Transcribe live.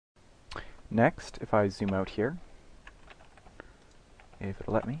Next, if I zoom out here, if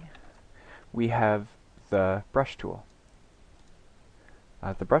it'll let me, we have the brush tool.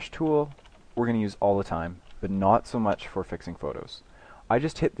 The brush tool we're going to use all the time, but not so much for fixing photos. I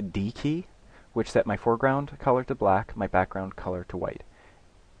just hit the D key, which set my foreground color to black, my background color to white.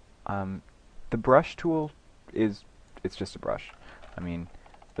 The brush tool it's just a brush. I mean,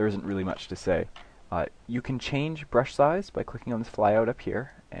 there isn't really much to say. You can change brush size by clicking on this flyout up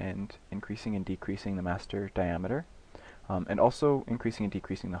here and increasing and decreasing the master diameter, and also increasing and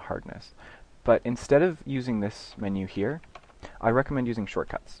decreasing the hardness. But instead of using this menu here, I recommend using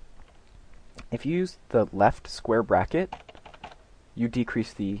shortcuts. If you use the left square bracket, you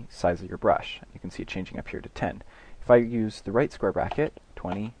decrease the size of your brush. You can see it changing up here to 10. If I use the right square bracket,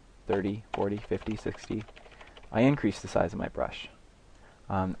 20, 30, 40, 50, 60, I increase the size of my brush.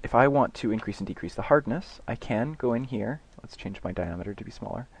 If I want to increase and decrease the hardness, I can go in here. Let's change my diameter to be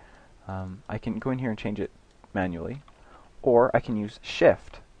smaller. I can go in here and change it manually, or I can use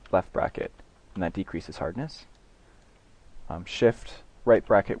Shift left bracket, and that decreases hardness. Shift right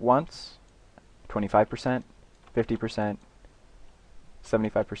bracket once, 25%, 50%,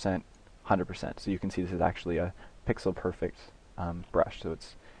 75%, 100%. So you can see this is actually a pixel perfect brush, so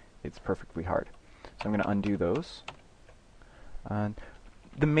it's perfectly hard. So I'm going to undo those.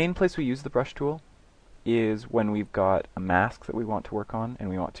 The main place we use the brush tool is when we've got a mask that we want to work on and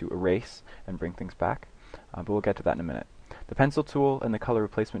we want to erase and bring things back, but we'll get to that in a minute. The pencil tool and the color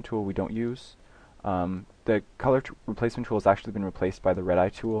replacement tool we don't use. The color replacement tool has actually been replaced by the red eye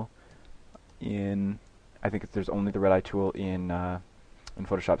tool I think there's only the red eye tool in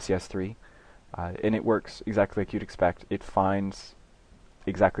Photoshop CS3, and it works exactly like you'd expect. It finds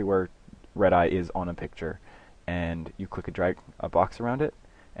exactly where red eye is on a picture, and you click and drag a box around it,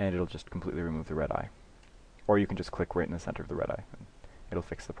 and it'll just completely remove the red eye. Or you can just click right in the center of the red eye, and it'll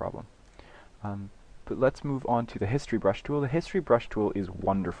fix the problem. But let's move on to the history brush tool. The history brush tool is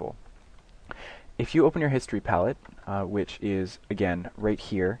wonderful. If you open your history palette, which is, again, right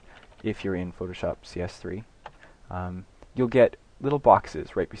here, if you're in Photoshop CS3, you'll get little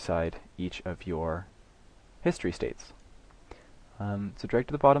boxes right beside each of your history states. So drag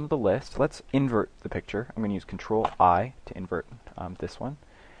to the bottom of the list. Let's invert the picture. I'm going to use Control-I to invert this one.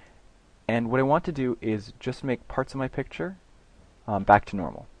 And what I want to do is just make parts of my picture back to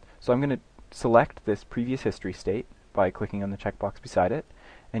normal. So I'm going to select this previous history state by clicking on the checkbox beside it,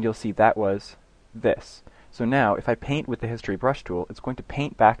 and you'll see that was this. So now, if I paint with the history brush tool, it's going to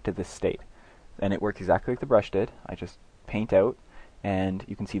paint back to this state. And it works exactly like the brush did. I just paint out, and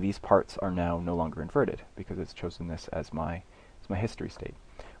you can see these parts are now no longer inverted because it's chosen this as my history state.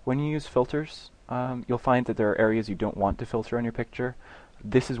 When you use filters, you'll find that there are areas you don't want to filter on your picture.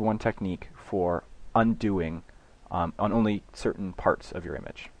 This is one technique for undoing on only certain parts of your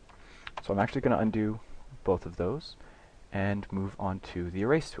image. So I'm actually going to undo both of those and move on to the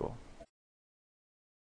erase tool.